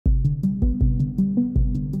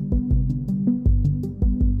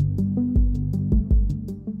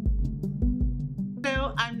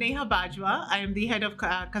Neha Bajwa. I am the head of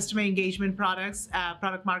customer engagement products,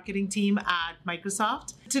 product marketing team at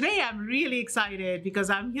Microsoft. Today, I'm really excited because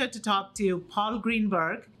I'm here to talk to Paul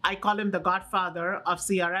Greenberg. I call him the godfather of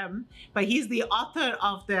CRM, but he's the author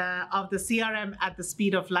of the CRM at the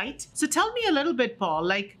speed of light. So tell me a little bit, Paul,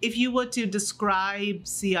 like if you were to describe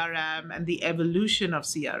CRM and the evolution of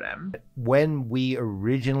CRM. When we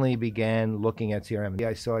originally began looking at CRM,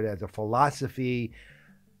 I saw it as a philosophy.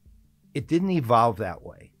 It didn't evolve that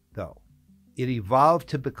way, though. It evolved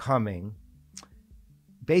to becoming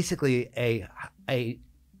basically a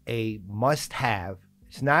must-have.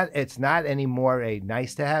 It's not anymore a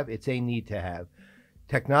nice-to-have. It's a need-to-have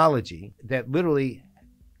technology that literally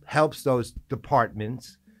helps those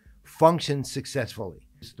departments function successfully.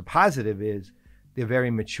 The positive is they're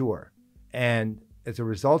very mature, and as a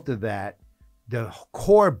result of that, the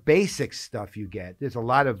core basic stuff you get, there's a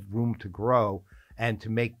lot of room to grow and to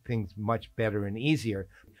make things much better and easier.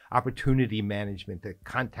 Opportunity management, the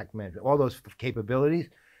contact management, all those capabilities,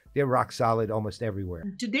 they're rock solid almost everywhere.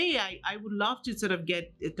 Today, I would love to sort of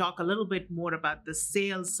talk a little bit more about the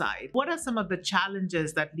sales side. What are some of the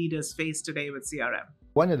challenges that leaders face today with CRM?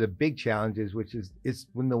 One of the big challenges, which is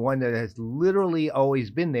the one that has literally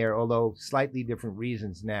always been there, although slightly different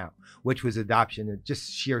reasons now, which was adoption, and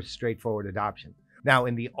just sheer straightforward adoption. Now,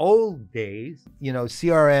 in the old days,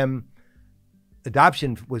 CRM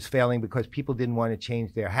adoption was failing because people didn't want to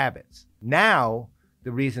change their habits. Now,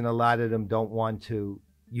 the reason a lot of them don't want to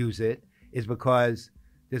use it is because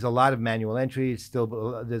there's a lot of manual entries,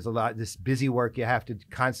 there's a lot this busy work you have to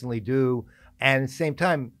constantly do. And at the same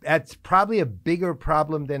time, that's probably a bigger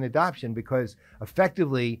problem than adoption, because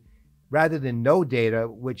effectively, rather than no data,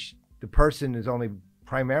 which the person is only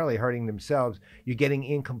primarily hurting themselves, you're getting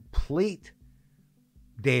incomplete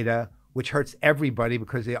data, which hurts everybody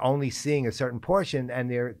because they're only seeing a certain portion,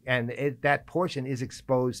 and that portion is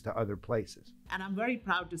exposed to other places. And I'm very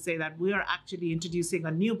proud to say that we are actually introducing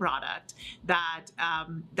a new product that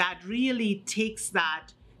really takes that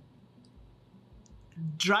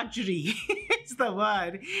drudgery, it's the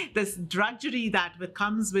word, this drudgery that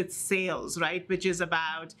comes with sales, right? Which is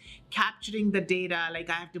about capturing the data, like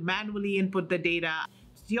I have to manually input the data.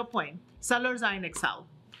 To your point, sellers are in Excel.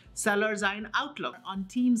 Sellers are in Outlook, on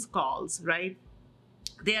Teams calls, right?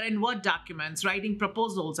 They are in Word documents, writing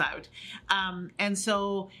proposals out. And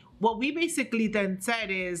so what we basically then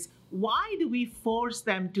said is, why do we force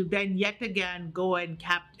them to then yet again go and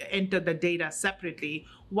enter the data separately?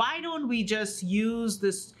 Why don't we just use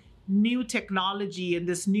this new technology and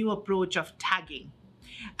this new approach of tagging?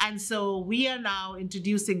 And so we are now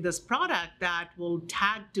introducing this product that will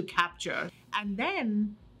tag to capture, and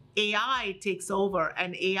then AI takes over,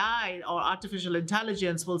 and AI, or artificial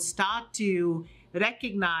intelligence, will start to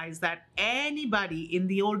recognize that anybody in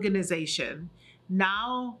the organization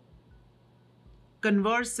now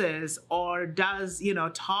converses or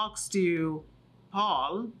talks to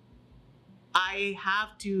Paul. I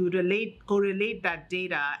have to correlate that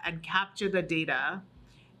data and capture the data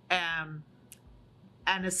and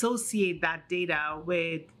associate that data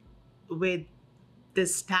with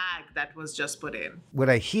this tag that was just put in. What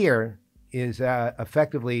I hear is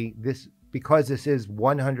effectively this, because this is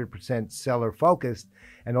 100% seller focused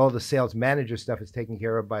and all the sales manager stuff is taken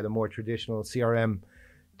care of by the more traditional CRM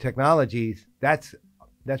technologies, that's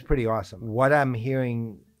pretty awesome. What I'm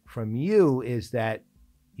hearing from you is that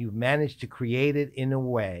you've managed to create it in a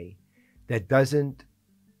way that doesn't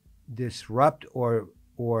disrupt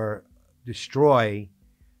or destroy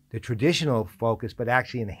the traditional focus, but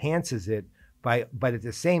actually enhances it but at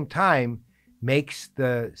the same time makes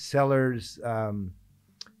the seller's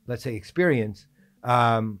let's say experience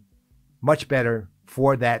much better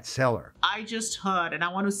for that seller. I just heard, and I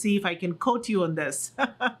want to see if I can quote you on this,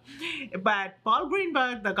 but Paul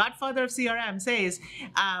Greenberg, the godfather of CRM, says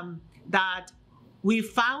that we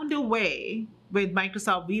found a way with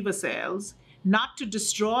Microsoft Viva Sales not to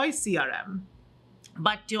destroy CRM,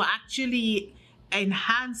 but to actually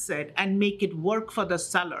enhance it and make it work for the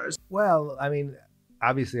sellers. Well, I mean,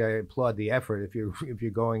 obviously I applaud the effort if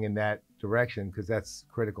you're going in that direction, because that's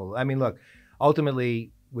critical. I mean, look,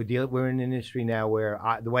 ultimately we're in an industry now where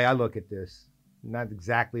the way I look at this, not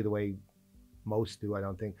exactly the way most do, I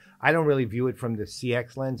don't think. I don't really view it from the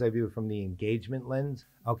CX lens. I view it from the engagement lens.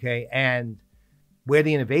 Okay, and where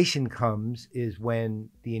the innovation comes is when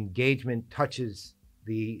the engagement touches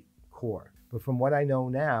the core. But from what I know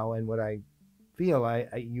now and what I feel,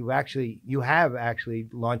 you have actually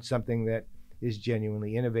launched something that is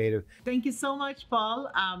genuinely innovative. Thank you so much, Paul.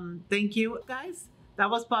 Thank you, guys. That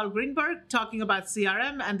was Paul Greenberg talking about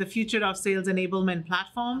CRM and the future of sales enablement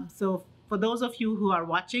platform. So for those of you who are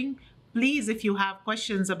watching, Please, if you have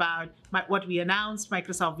questions about what we announced,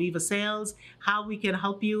 Microsoft Viva Sales, how we can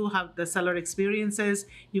help you, how the seller experience is,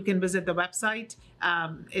 you can visit the website.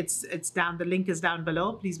 It's down. The link is down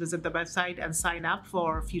below. Please visit the website and sign up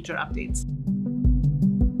for future updates.